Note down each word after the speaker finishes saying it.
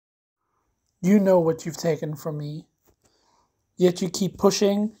You know what you've taken from me, yet you keep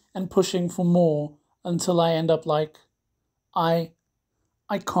pushing and pushing for more until I end up like, I,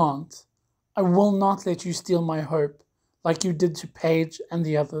 I can't. I will not let you steal my hope like you did to Paige and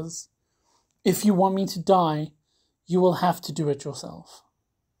the others. If you want me to die, you will have to do it yourself.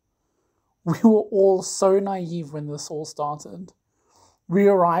 We were all so naive when this all started. We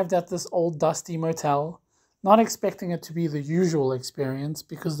arrived at this old dusty motel, not expecting it to be the usual experience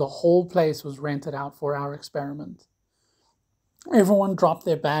because the whole place was rented out for our experiment. Everyone dropped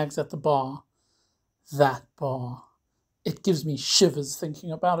their bags at the bar. That bar. It gives me shivers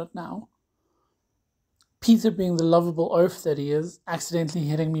thinking about it now. Peter, being the lovable oaf that he is, accidentally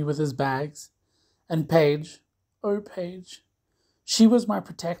hitting me with his bags. And Paige, oh Paige, she was my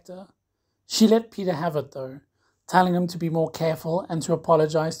protector. She let Peter have it though, telling him to be more careful and to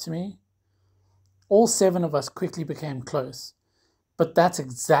apologize to me. All 7 of us quickly became close, but that's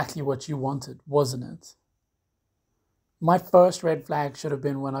exactly what you wanted, wasn't it? My first red flag should have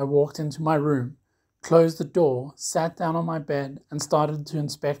been when I walked into my room, closed the door, sat down on my bed, and started to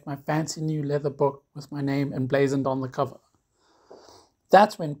inspect my fancy new leather book with my name emblazoned on the cover.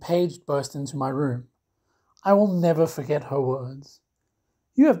 That's when Paige burst into my room. I will never forget her words.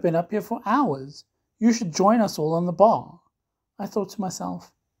 "You have been up here for hours. You should join us all on the bar." I thought to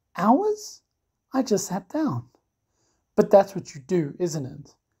myself, hours? I just sat down. But that's what you do, isn't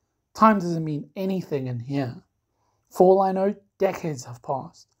it? Time doesn't mean anything in here. For all I know, decades have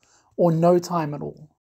passed, or no time at all.